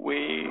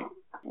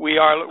 we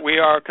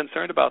are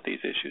concerned about these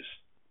issues.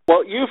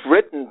 Well, you've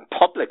written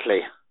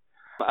publicly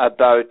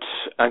about,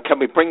 and can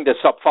we bring this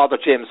up, Father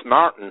James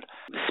Martin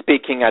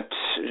speaking at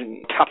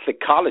Catholic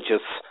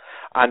colleges,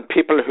 and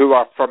people who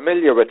are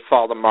familiar with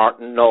Father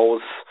Martin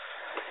knows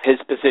his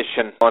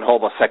position on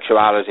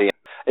homosexuality.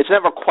 It's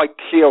never quite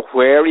clear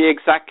where he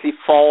exactly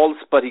falls,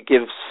 but he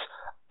gives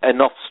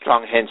enough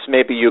strong hints.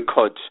 Maybe you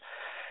could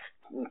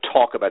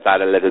talk about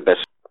that a little bit.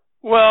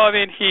 Well, I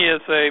mean, he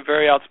is a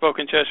very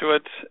outspoken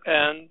Jesuit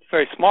and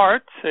very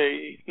smart.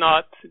 He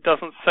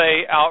doesn't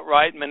say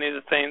outright many of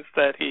the things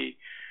that he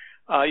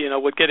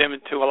would get him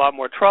into a lot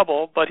more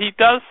trouble, but he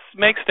does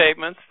make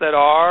statements that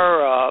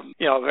are,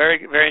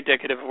 very, very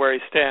indicative of where he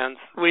stands.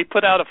 We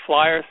put out a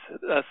flyer,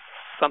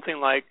 something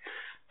like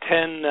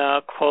 10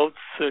 quotes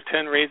or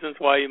 10 reasons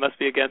why you must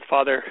be against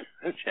Father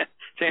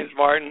James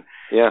Martin.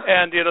 Yeah.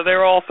 And,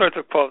 there are all sorts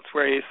of quotes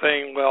where he's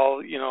saying,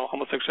 well,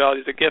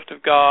 homosexuality is a gift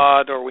of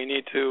God, or we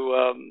need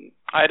to,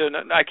 I don't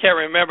know, I can't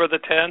remember the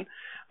 10.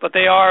 But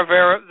they are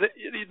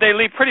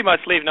pretty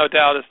much leave no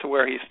doubt as to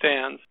where he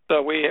stands.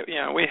 So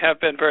we have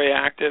been very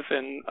active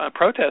in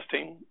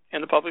protesting in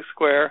the public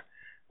square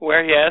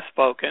where he has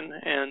spoken,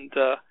 and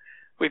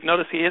we've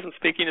noticed he isn't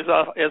speaking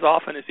as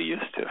often as he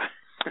used to.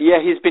 Yeah,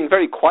 he's been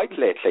very quiet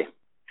lately.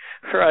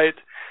 Right,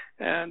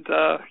 and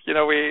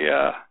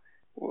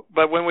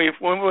but when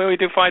we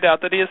do find out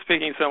that he is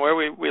speaking somewhere,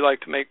 we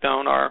like to make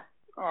known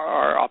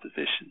our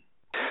opposition.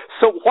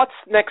 So what's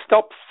next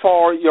up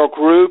for your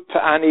group?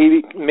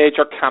 Any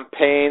major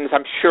campaigns?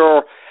 I'm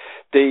sure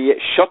the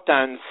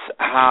shutdowns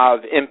have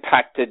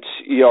impacted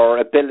your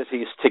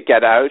abilities to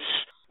get out.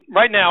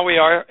 Right now we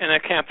are in a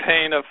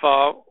campaign of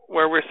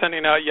where we're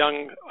sending out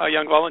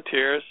young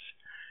volunteers,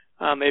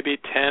 maybe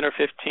 10 or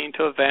 15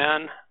 to a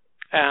van,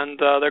 and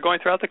they're going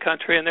throughout the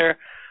country, and they're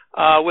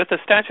with the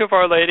statue of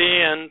Our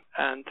Lady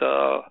and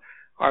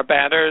our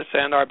banners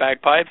and our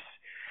bagpipes.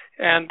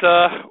 And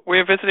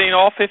we're visiting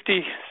all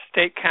 50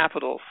 state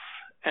capitals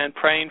and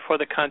praying for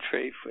the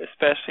country,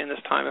 especially in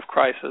this time of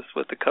crisis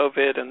with the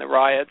COVID and the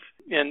riots.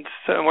 And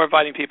so we're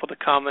inviting people to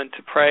come and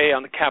to pray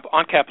on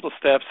Capitol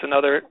steps and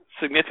other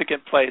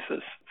significant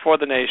places for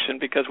the nation,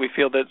 because we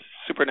feel that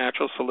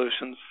supernatural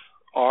solutions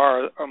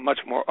are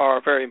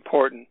very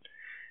important.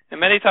 And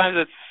many times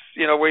it's,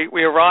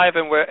 we arrive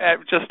and we're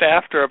just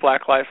after a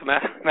Black Lives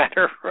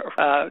Matter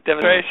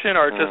demonstration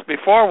or just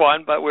before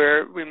one, but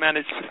we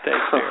manage to stay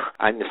clear.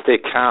 And to stay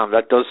calm.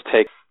 That does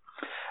take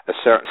a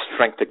certain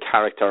strength of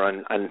character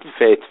and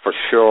faith for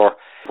sure.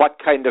 What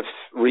kind of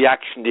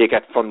reaction do you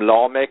get from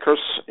lawmakers?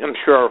 I'm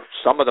sure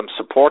some of them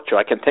support you.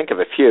 I can think of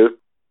a few.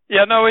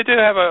 Yeah, no, we do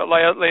have a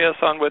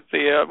liaison with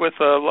the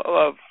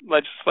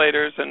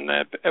legislators, and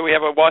we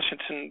have a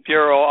Washington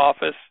Bureau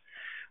office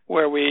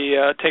where we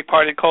take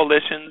part in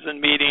coalitions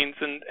and meetings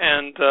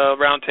and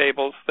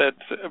roundtables that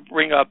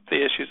bring up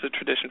the issues of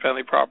tradition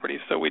family property.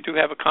 So we do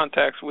have a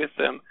contacts with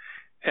them,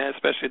 and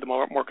especially the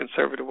more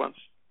conservative ones.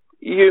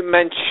 You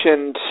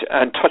mentioned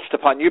and touched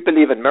upon you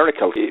believe in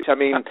miracles. I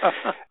mean,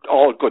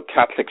 all good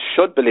Catholics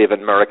should believe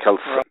in miracles.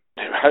 Right.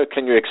 How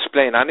can you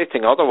explain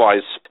anything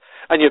otherwise?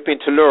 And you've been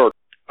to Lourdes.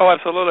 Oh,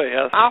 absolutely,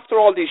 yes. After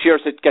all these years,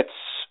 it gets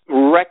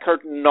record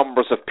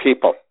numbers of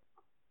people.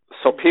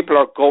 So people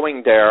are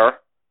going there.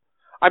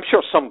 I'm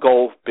sure some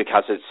go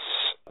because it's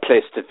a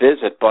place to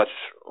visit, but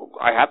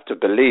I have to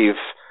believe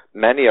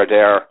many are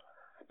there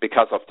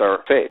because of their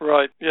faith.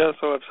 Right, yeah,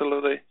 so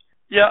absolutely.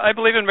 Yeah, I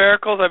believe in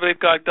miracles. I believe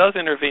God does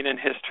intervene in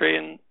history.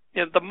 And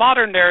the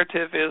modern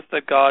narrative is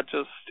that God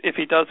just, if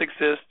he does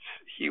exist,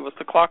 he was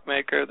the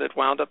clockmaker that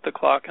wound up the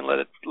clock and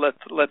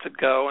lets it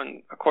go,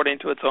 and according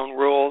to its own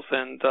rules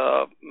and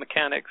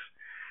mechanics.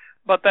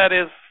 But that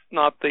is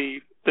not the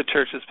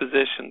church's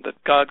position, that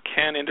God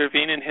can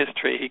intervene in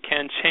history. He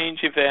can change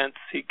events.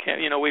 He can,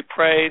 we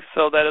pray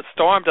so that a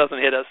storm doesn't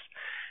hit us.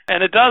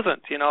 And it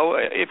doesn't,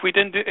 If we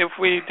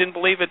didn't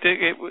believe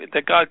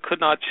that God could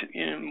not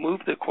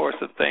move the course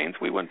of things,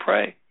 we wouldn't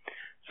pray.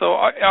 So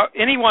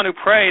anyone who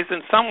prays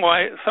in some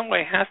way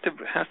has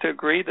to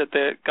agree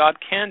that God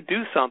can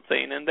do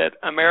something and that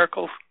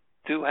miracles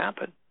do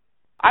happen.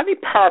 Any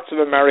parts of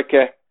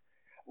America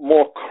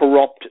more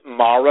corrupt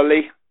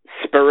morally,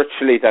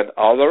 spiritually than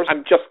others?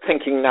 I'm just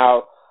thinking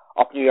now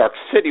of New York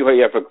City, where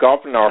you have a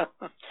governor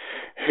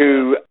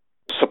who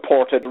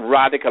supported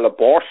radical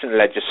abortion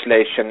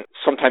legislation,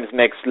 sometimes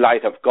makes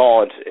light of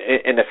God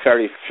in a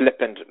very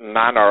flippant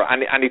manner.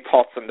 Any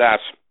thoughts on that?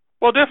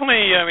 Well,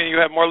 definitely, you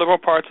have more liberal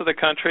parts of the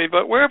country,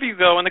 but wherever you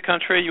go in the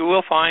country, you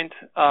will find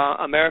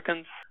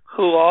Americans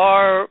who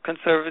are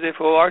conservative,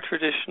 who are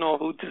traditional,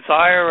 who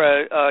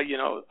desire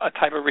a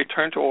type of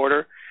return to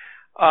order.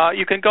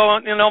 You can go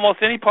in almost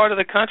any part of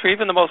the country,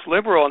 even the most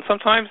liberal, and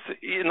sometimes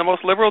in the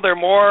most liberal, they're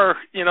more,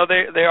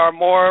 they are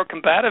more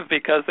combative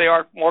because they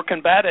are more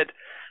combated.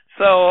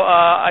 So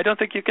I don't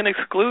think you can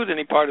exclude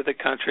any part of the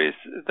country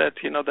that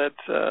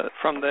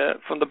from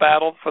the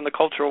battle, from the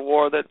cultural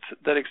war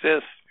that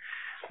exists.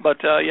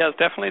 But yes,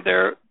 definitely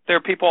there are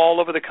people all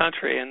over the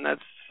country, and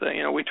that's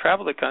we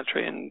travel the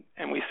country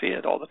and we see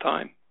it all the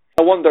time.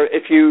 I wonder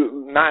if you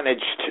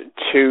managed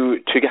to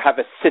have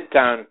a sit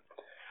down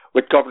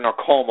with Governor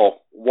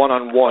Cuomo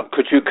one-on-one,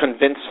 could you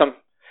convince him?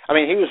 I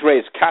mean, he was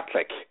raised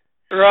Catholic.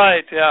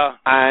 Right, yeah.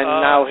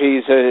 And now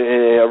he's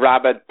a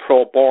rabid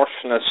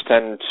pro-abortionist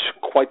and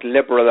quite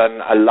liberal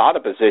in a lot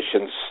of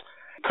positions.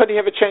 Could he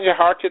have a change of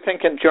heart, you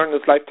think, during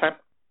his lifetime?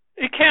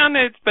 It can,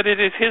 but it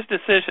is his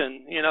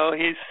decision.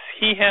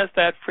 He has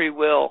that free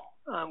will.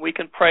 We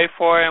can pray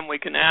for him, we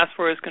can ask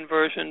for his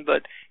conversion,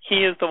 but he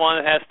is the one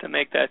that has to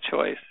make that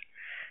choice.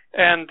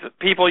 And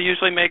people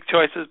usually make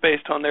choices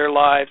based on their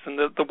lives and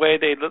the way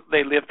they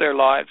live their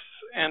lives.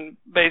 And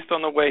based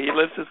on the way he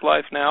lives his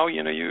life now,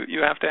 you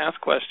have to ask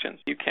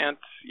questions. You can't,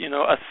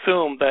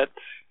 assume that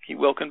he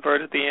will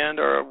convert at the end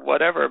or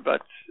whatever.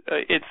 But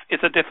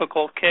it's a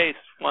difficult case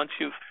once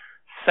you've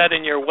set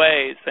in your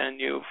ways and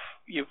you've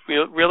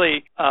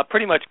really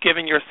pretty much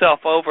given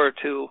yourself over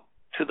to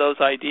those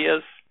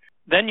ideas.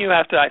 Then you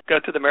have to go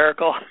to the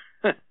miracle.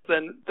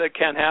 Then that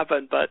can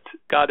happen, but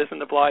God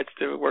isn't obliged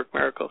to work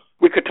miracles.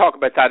 We could talk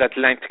about that at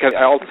length, because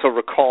I also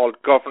recall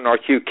Governor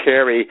Hugh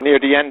Carey, near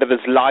the end of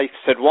his life,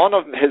 said one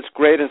of his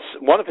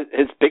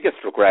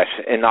biggest regret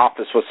in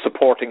office was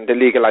supporting the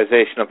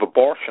legalization of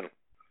abortion.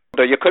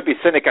 So you could be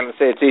cynical and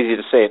say it's easy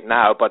to say it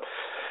now, but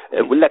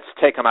let's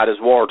take him at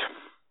his word.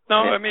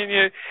 No, I mean,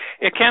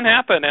 it can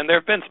happen, and there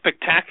have been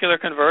spectacular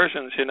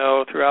conversions,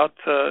 throughout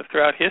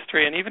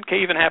history, and even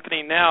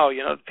happening now.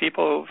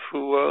 People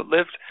who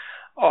lived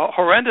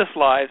horrendous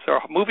lives, or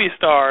movie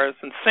stars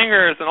and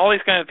singers and all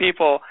these kind of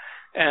people,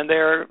 and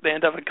they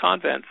end up in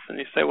convents. And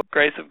you say, well, the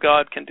grace of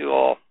God can do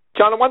all.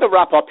 John, I want to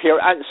wrap up here.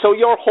 And so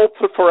you're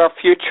hopeful for our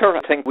future.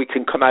 I think we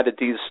can come out of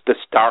this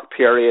dark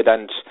period,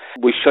 and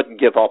we shouldn't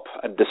give up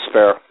and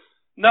despair.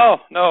 No,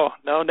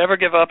 never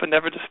give up and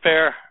never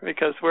despair,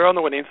 because we're on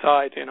the winning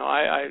side.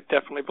 I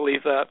definitely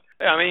believe that.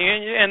 I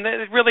mean, and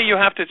really you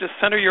have to just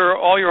center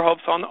all your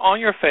hopes on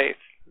your faith.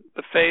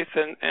 The faith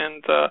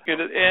and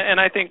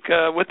I think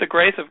with the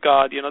grace of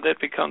God, that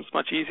becomes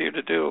much easier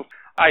to do.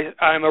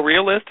 I'm a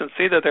realist and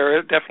see that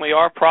there definitely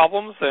are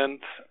problems and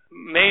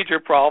major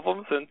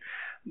problems,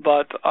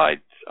 but I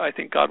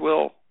think God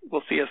will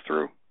see us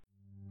through.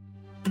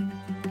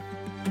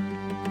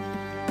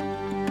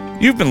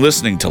 You've been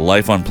listening to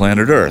Life on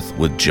Planet Earth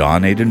with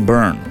John Aidan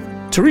Byrne.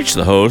 To reach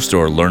the host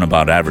or learn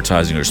about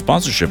advertising or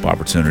sponsorship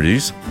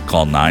opportunities,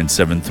 call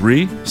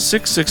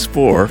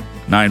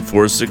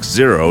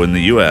 973-664-9460 in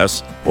the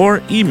U.S.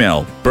 or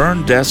email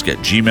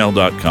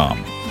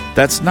burndesk@gmail.com.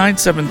 That's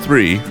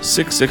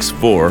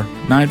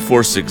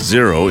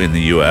 973-664-9460 in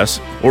the U.S.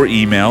 or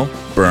email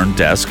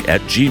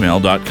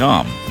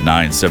burndesk@gmail.com.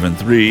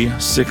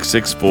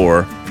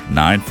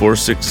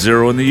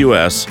 973-664-9460 in the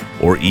U.S.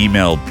 or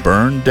email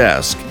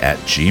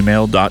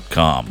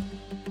burndesk@gmail.com.